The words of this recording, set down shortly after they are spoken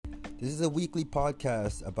This is a weekly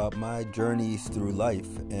podcast about my journeys through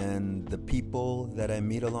life and the people that I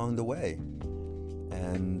meet along the way.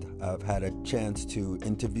 And I've had a chance to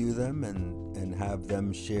interview them and have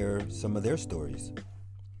them share some of their stories.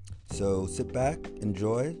 So sit back,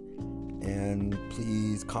 enjoy, and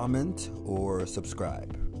please comment or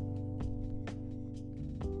subscribe.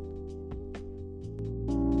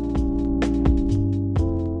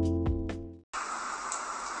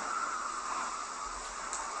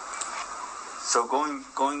 So going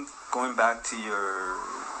back to your,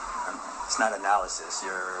 it's not analysis,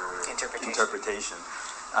 your interpretation,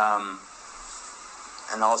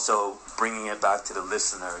 and also bringing it back to the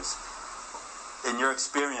listeners. In your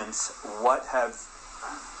experience, what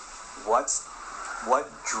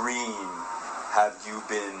dream have you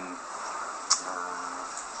been?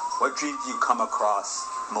 What dream do you come across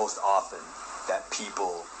most often that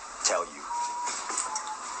people tell you?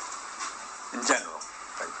 In general,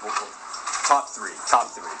 like, Top three.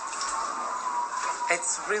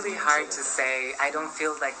 It's really hard to say. I don't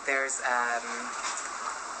feel like there's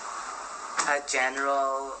a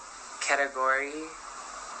general category.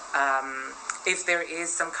 If there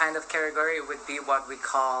is some kind of category, it would be what we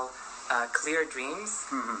call clear dreams,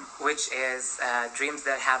 which is dreams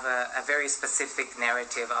that have a very specific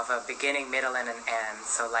narrative of a beginning, middle, and an end.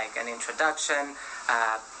 So like an introduction,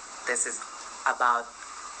 this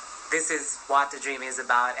is what the dream is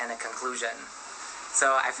about, and a conclusion.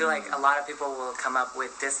 So I feel like a lot of people will come up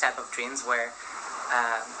with this type of dreams where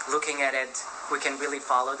looking at it, we can really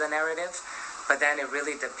follow the narrative, but then it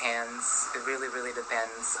really depends. It really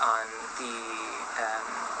depends on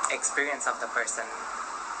the experience of the person.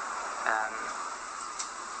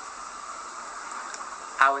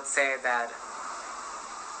 I would say that,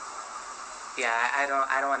 I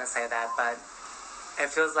don't want to say that, but it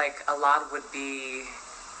feels like a lot would be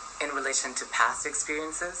in relation to past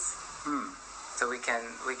experiences. So we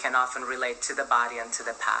can often relate to the body and to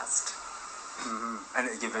the past. And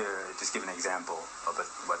just give an example of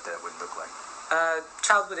what that would look like.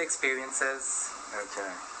 Childhood experiences. Okay.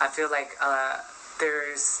 I feel like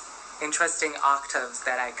there's interesting octaves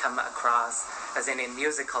that I come across, as in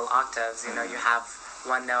musical octaves. You know, you have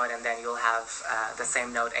one note and then you'll have the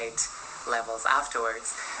same note 8 levels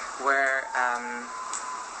afterwards, where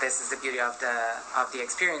this is the beauty of the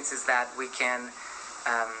experience, is that we can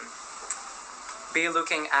be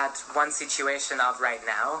looking at one situation of right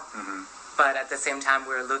now, but at the same time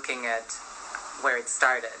we're looking at where it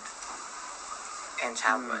started in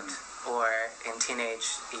childhood or in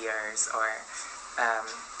teenage years, or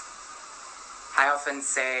I often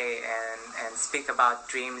say and speak about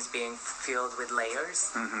dreams being filled with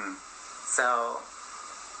layers. So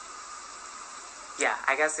yeah,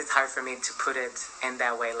 I guess it's hard for me to put it in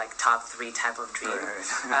that way, like top 3 type of dream.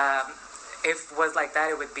 Right. If it was like that,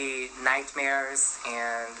 it would be nightmares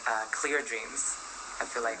and clear dreams. I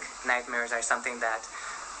feel like nightmares are something that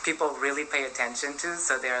people really pay attention to,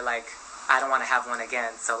 so they're like, I don't want to have one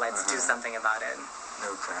again, so let's do something about it.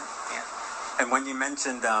 Okay. Yeah. And when you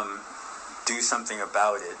mentioned do something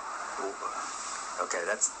about it, okay,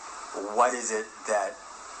 that's, what is it that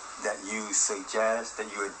you suggest, that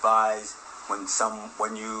you advise when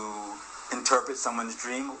you interpret someone's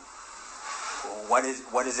dream? What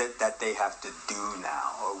is it that they have to do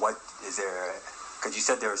now, or what is there? Because you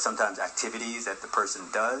said there are sometimes activities that the person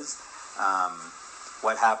does.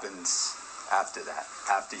 What happens after that?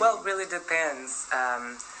 Well, it really depends,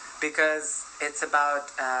 because it's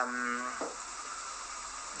about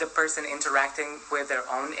the person interacting with their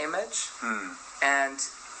own image, and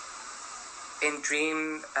in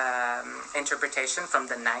dream interpretation from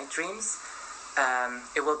the night dreams,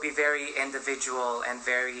 it will be very individual and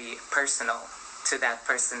very personal to that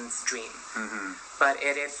person's dream. But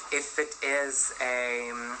if it is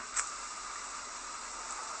a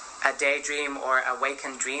daydream or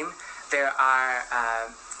awakened dream, there are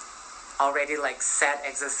already like set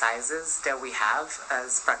exercises that we have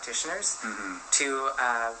as practitioners to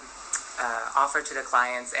offer to the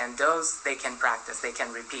clients, and those they can practice, they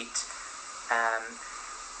can repeat.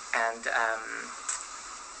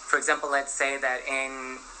 For example, let's say that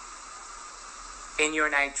in your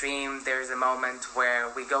night dream, there's a moment where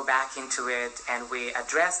we go back into it and we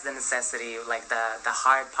address the necessity, like the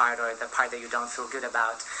hard part or the part that you don't feel good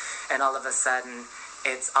about. And all of a sudden,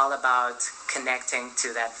 it's all about connecting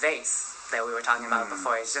to that vase that we were talking about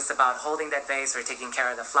before. It's just about holding that vase or taking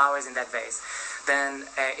care of the flowers in that vase. Then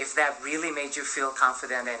if that really made you feel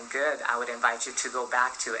confident and good, I would invite you to go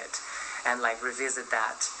back to it and like revisit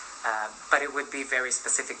that. But it would be very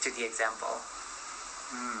specific to the example.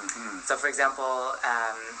 So for example,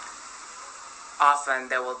 often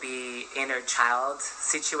there will be inner child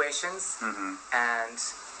situations, and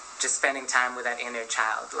just spending time with that inner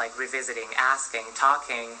child, like revisiting, asking,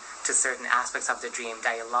 talking to certain aspects of the dream,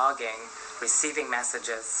 dialoguing, receiving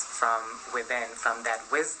messages from within, from that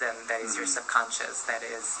wisdom that is your subconscious, that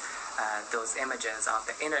is those images of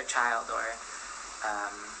the inner child, or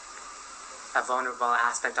a vulnerable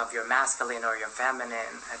aspect of your masculine or your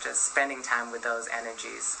feminine, just spending time with those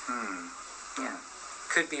energies. Yeah,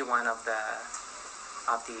 could be one of the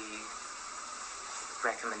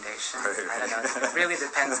recommendation. I don't know. It really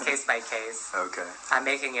depends case by case. Okay. I'm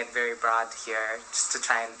making it very broad here just to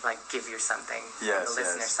try and like give you something, the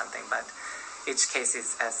listener something, but each case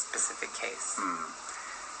is a specific case.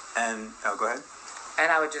 And go ahead.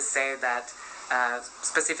 And I would just say that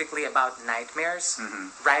specifically about nightmares,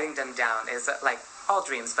 writing them down is like all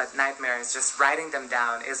dreams, but nightmares, just writing them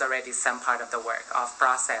down is already some part of the work of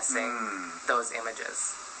processing those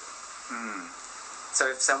images. So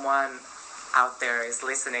if someone out there is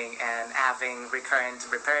listening and having recurrent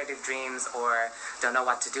repetitive dreams or don't know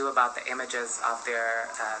what to do about the images of their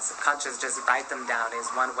subconscious, just write them down is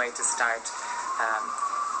one way to start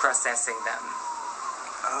processing them.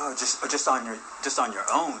 Oh, just on your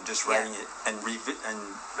own, just writing it and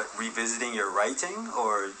revisiting your writing,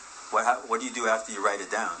 or what do you do after you write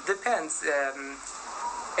it down? Depends.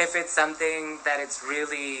 If it's something that it's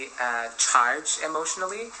really charged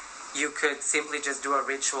emotionally, you could simply just do a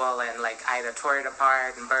ritual and like either tear it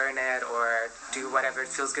apart and burn it, or do whatever it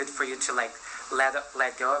feels good for you to like let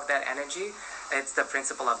go of that energy. It's the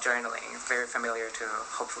principle of journaling. It's very familiar to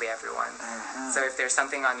hopefully everyone. So if there's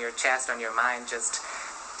something on your chest, on your mind, just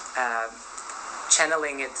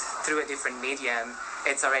channeling it through a different medium,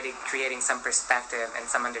 it's already creating some perspective and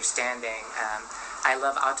some understanding. I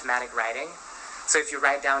love automatic writing. So if you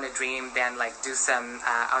write down a dream, then like do some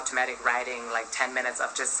automatic writing, like 10 minutes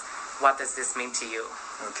of just what does this mean to you?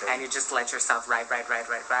 Okay. And you just let yourself write,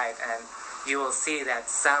 and you will see that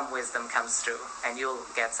some wisdom comes through, and you'll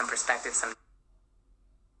get some perspective, some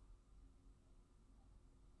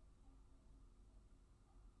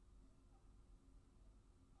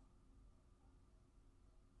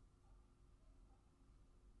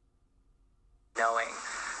knowing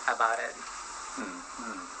about it.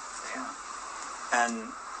 Yeah. And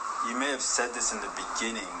you may have said this in the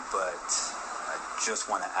beginning, but I just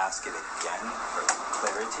want to ask it again for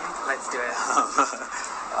clarity. Let's do it.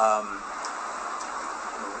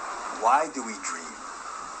 Why do we dream?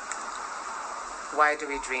 Why do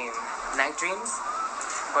we dream? Night dreams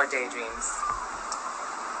or daydreams?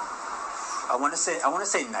 I want to say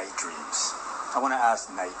night dreams. I want to ask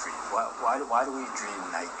night dreams. Why do we dream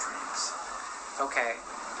night dreams? Okay,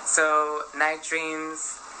 so night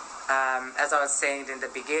dreams, as I was saying in the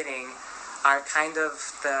beginning, are kind of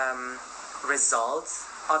the results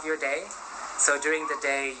of your day. So during the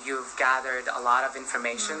day, you've gathered a lot of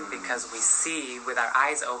information because we see with our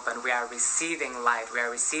eyes open, we are receiving light, we are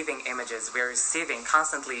receiving images, we are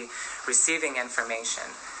constantly receiving information.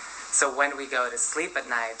 So when we go to sleep at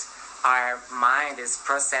night, our mind is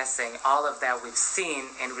processing all of that we've seen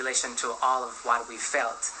in relation to all of what we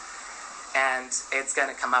felt. And it's going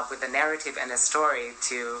to come up with a narrative and a story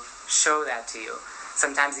to show that to you.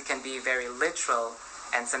 Sometimes it can be very literal,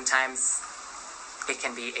 and sometimes it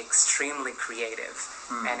can be extremely creative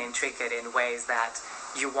and intricate in ways that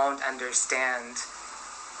you won't understand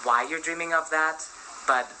why you're dreaming of that,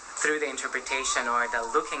 but through the interpretation or the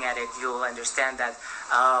looking at it, you'll understand that,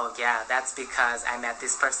 oh yeah, that's because I met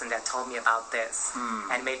this person that told me about this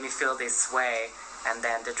and made me feel this way, and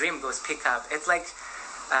then the dream goes pick up. It's like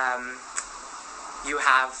you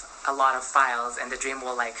have a lot of files, and the dream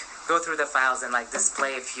will like go through the files and like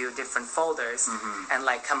display a few different folders and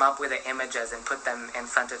like come up with the images and put them in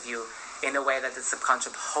front of you in a way that the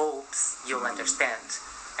subconscious hopes you'll understand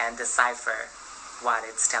and decipher what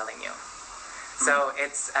it's telling you. So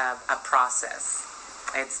it's a process.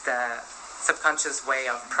 It's the subconscious way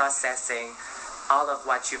of processing all of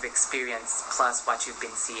what you've experienced plus what you've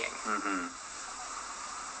been seeing.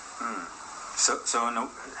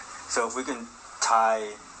 So if we can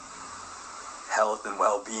tie health and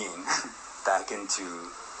well-being back into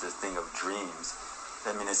the thing of dreams,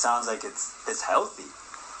 I mean, it sounds like it's healthy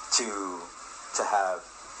to have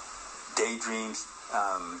daydreams,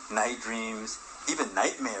 night dreams, even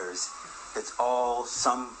nightmares. It's all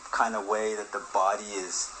some kind of way that the body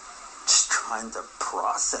is just trying to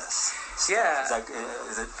process stuff. Yeah.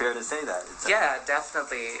 Is it fair to say that? Yeah,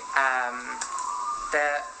 definitely.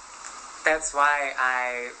 That's why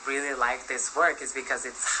I really like this work, is because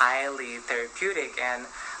it's highly therapeutic and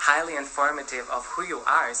highly informative of who you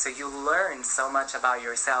are. So you learn so much about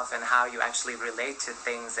yourself and how you actually relate to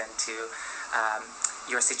things and to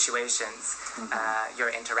your situations, your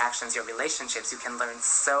interactions, your relationships. You can learn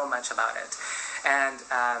so much about it. And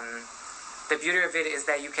the beauty of it is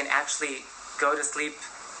that you can actually go to sleep,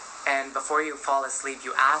 and before you fall asleep,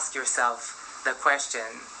 you ask yourself the question.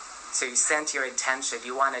 So you send your intention,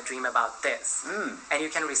 you want to dream about this. And you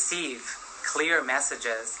can receive clear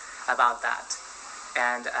messages about that.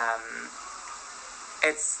 And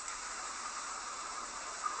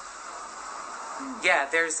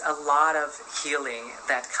there's a lot of healing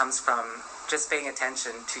that comes from just paying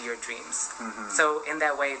attention to your dreams. So in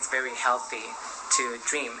that way, it's very healthy to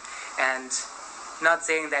dream. And not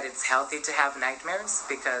saying that it's healthy to have nightmares,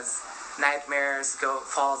 because nightmares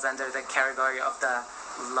falls under the category of the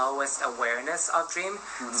lowest awareness of dream.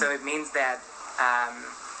 So it means that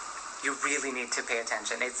you really need to pay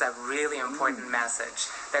attention. It's a really important message.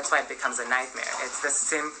 That's why it becomes a nightmare. It's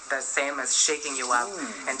the same as shaking you up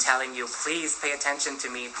and telling you, please pay attention to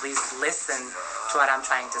me, please listen to what I'm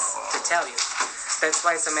trying to tell you. That's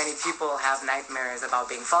why so many people have nightmares about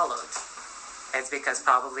being followed. It's because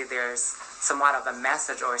probably there's somewhat of a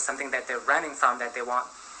message or something that they're running from that they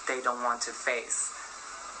don't want to face.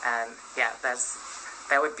 And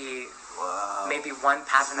that would be maybe one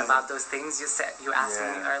pattern about those things you asked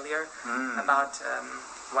me earlier about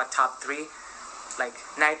what top 3. Like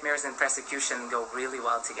nightmares and persecution go really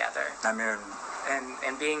well together. Nightmare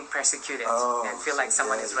and being persecuted and feel like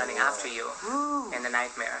someone is running after you in the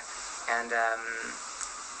nightmare. And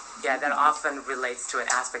that often relates to an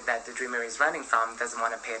aspect that the dreamer is running from, doesn't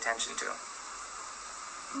want to pay attention to.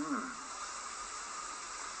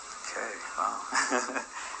 Okay, wow.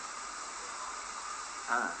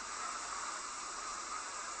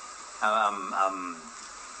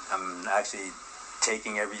 I'm actually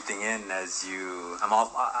taking everything in as you.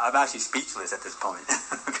 I'm actually speechless at this point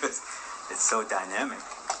because it's so dynamic.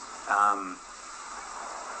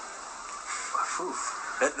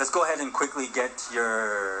 Let's go ahead and quickly get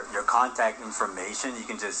your contact information. You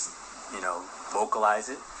can just vocalize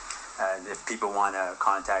it, and if people want to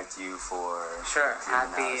contact you for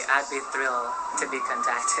I'd be thrilled to be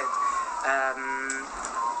contacted.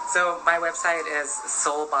 So my website is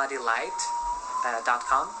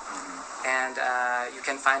soulbodylight.com, and you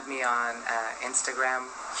can find me on Instagram,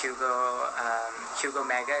 Hugo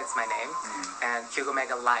Mega, it's my name, and Hugo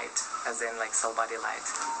Mega Light, as in like Soul Body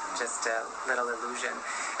Light, just a little illusion.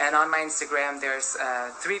 And on my Instagram, there's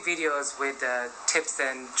 3 videos with tips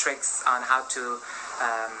and tricks on how to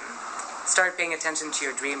start paying attention to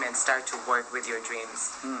your dream and start to work with your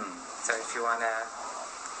dreams. So if you want to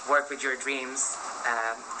work with your dreams,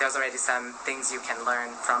 there's already some things you can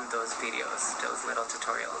learn from those videos, those little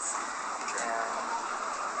tutorials.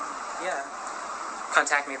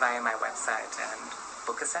 Contact me via my website and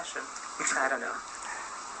book a session. I don't know.